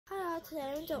today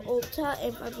I went to Ulta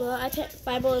and Five Below. I picked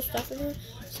Five Below stuff in here,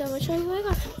 so I'm going to show you what I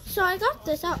got. So I got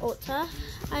this at Ulta.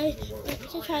 I went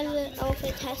to try the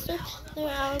elephant tester. They were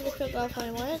out of the trip off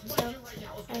I wanted, so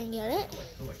I didn't get it.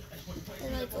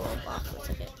 And like a little box, looks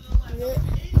like it.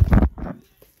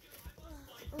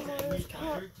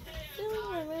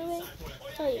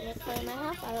 So you can play in my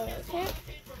house, I don't really care.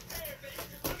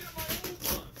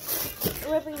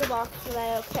 Ripping the box, but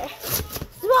I don't care.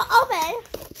 It's not open!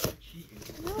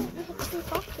 No, we have two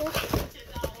boxes.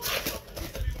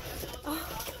 Oh.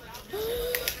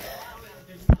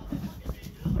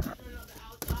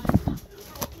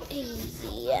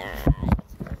 Yeah.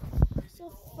 So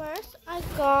first, I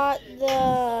got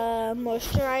the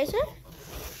moisturizer.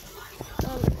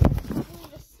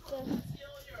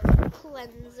 The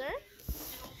cleanser.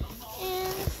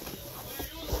 And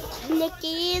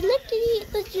lookity,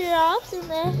 the drops in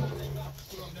there.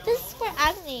 This is for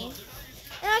acne.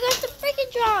 And I got the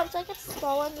freaking drops. I got the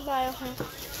small ones, but I don't have.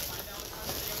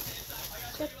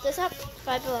 Check this up.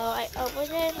 Five Below. I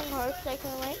opened it in hard because I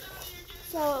couldn't wait.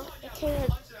 So it came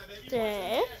with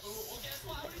this.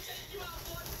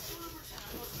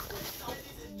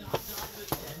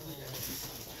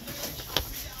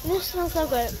 This smells so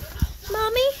good.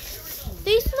 Mommy,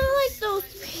 these smell like those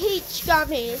peach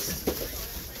gummies.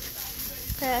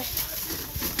 Okay.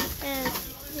 And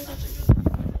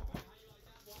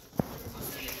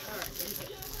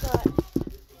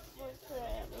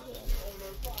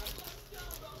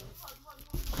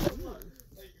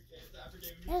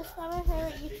it's one of my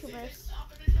favorite YouTubers.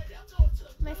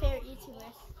 My favorite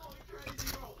YouTubers.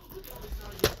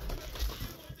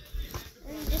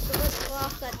 And just a lip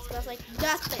gloss that smells like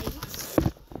nothing.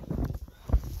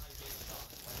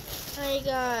 I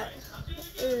got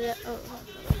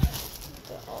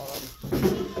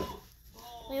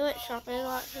we went shopping a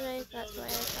lot today. That's why I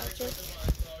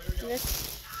purchased this.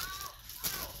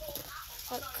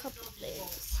 A couple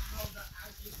things.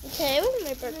 Okay, it was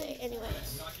my birthday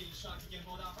anyways.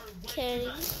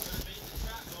 Candy.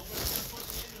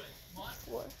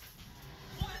 4.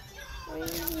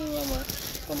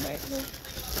 One more.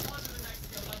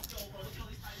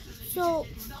 So,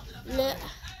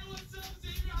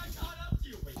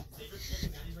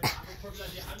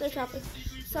 the shopping.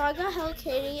 So I got Hello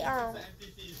Kitty,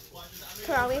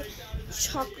 Ferrari,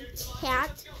 chocolate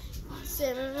cat,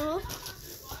 cinnamon roll.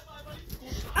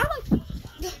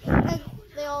 And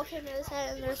they all came in the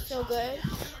set and they're so good.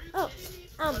 Oh,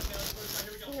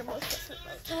 here more stuff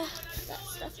like that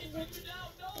stuff in here.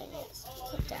 And it's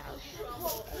put down.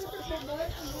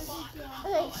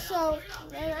 Okay, so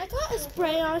then I got a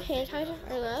spray on hand sanitizer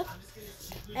I love.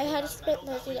 I had to spend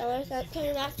 $30. That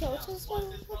came back to Ulta's one.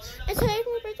 And today for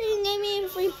my birthday, he gave me a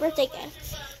free birthday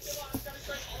gift.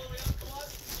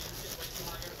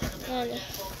 And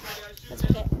that's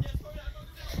okay.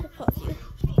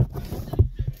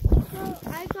 So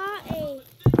I got a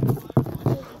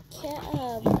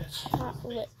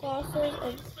lip glosses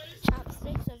and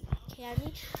chopsticks of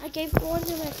candy. I gave one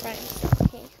to my friends.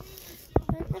 Okay.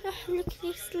 I got a Hello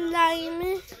Kitty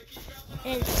slime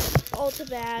and Ulta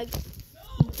bag.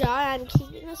 Done. I'm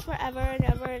keeping this forever and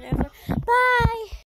ever and ever. Bye!